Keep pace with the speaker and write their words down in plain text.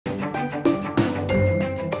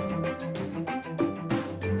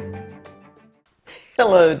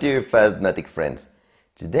Hello dear Fastmatic friends.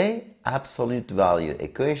 Today absolute value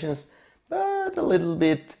equations, but a little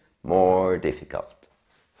bit more difficult.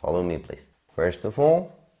 Follow me please. First of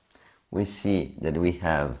all, we see that we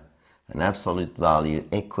have an absolute value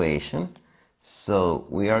equation, so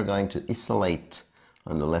we are going to isolate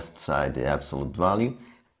on the left side the absolute value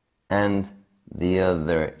and the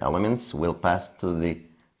other elements will pass to the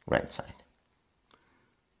right side.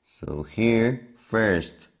 So here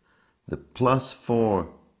first the plus 4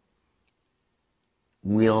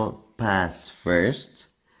 will pass first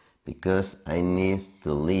because I need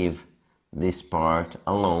to leave this part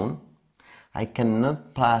alone. I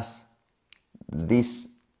cannot pass this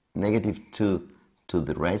 -2 to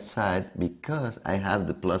the right side because I have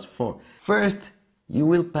the plus 4. First, you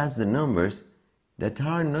will pass the numbers that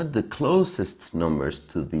are not the closest numbers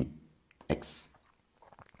to the x.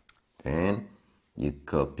 Then you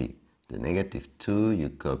copy the -2, you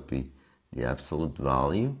copy the absolute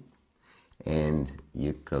value, and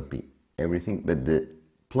you copy everything, but the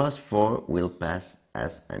plus 4 will pass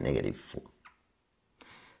as a -4.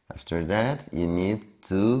 After that, you need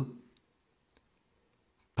to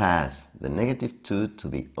pass the -2 to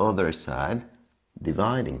the other side,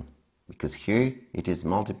 dividing, because here it is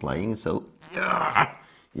multiplying, so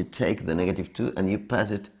you take the -2 and you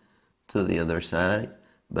pass it to the other side,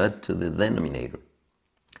 but to the denominator.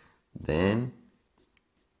 Then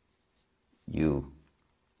you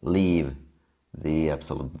leave the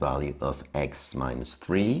absolute value of x minus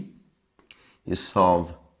 3. You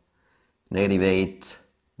solve -8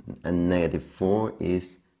 and -4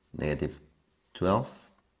 is -12.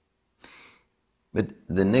 But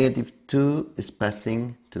the -2 is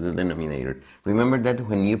passing to the denominator. Remember that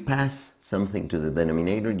when you pass something to the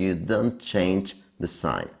denominator, you don't change the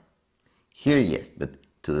sign. Here, yes, but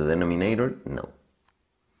to the denominator, no.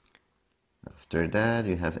 After that,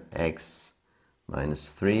 you have x minus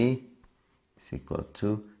 3 is equal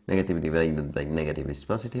to negative divided by negative is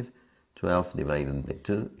positive. 12 divided by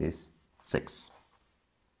 2 is 6.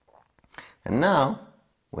 And now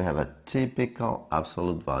we have a typical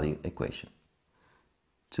absolute value equation.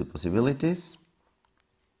 Two possibilities.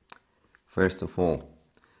 First of all,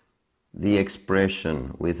 the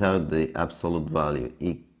expression without the absolute value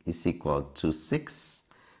is equal to 6.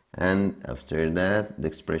 And after that, the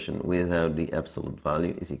expression without the absolute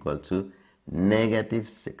value is equal to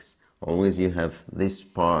 -6. Always you have this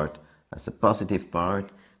part as a positive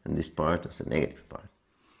part and this part as a negative part.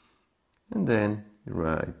 And then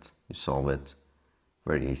you solve it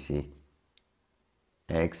very easy.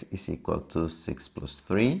 X is equal to 6 plus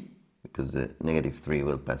 3, because the -3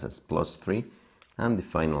 will pass as plus 3, and the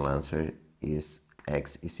final answer is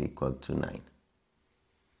x is equal to 9.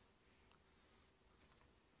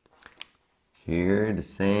 Here the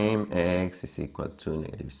same, x is equal to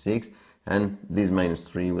 -6, and this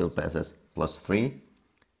 -3 will pass as plus 3.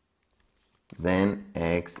 Then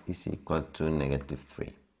x is equal to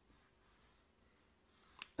 -3.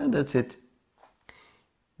 And that's it.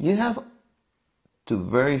 You have to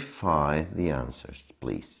verify the answers,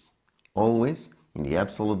 please. Always, in the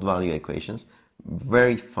absolute value equations,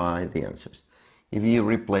 verify the answers. If you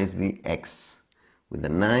replace the x with a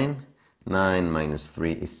 9, 9 minus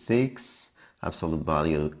 3 is 6. Absolute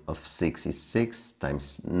value of 6 is 6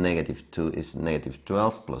 times -2 is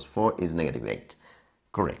 -12 plus 4 is -8.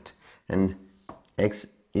 Correct. And x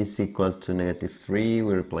is equal to -3.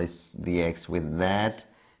 We replace the x with that.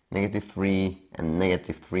 -3 and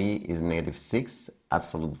 -3 is -6.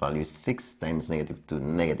 Absolute value is 6 times -2,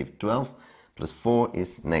 -12 plus 4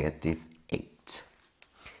 is -8.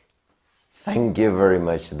 Thank you very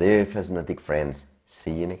much, dear Fastmatic friends.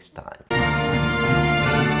 See you next time.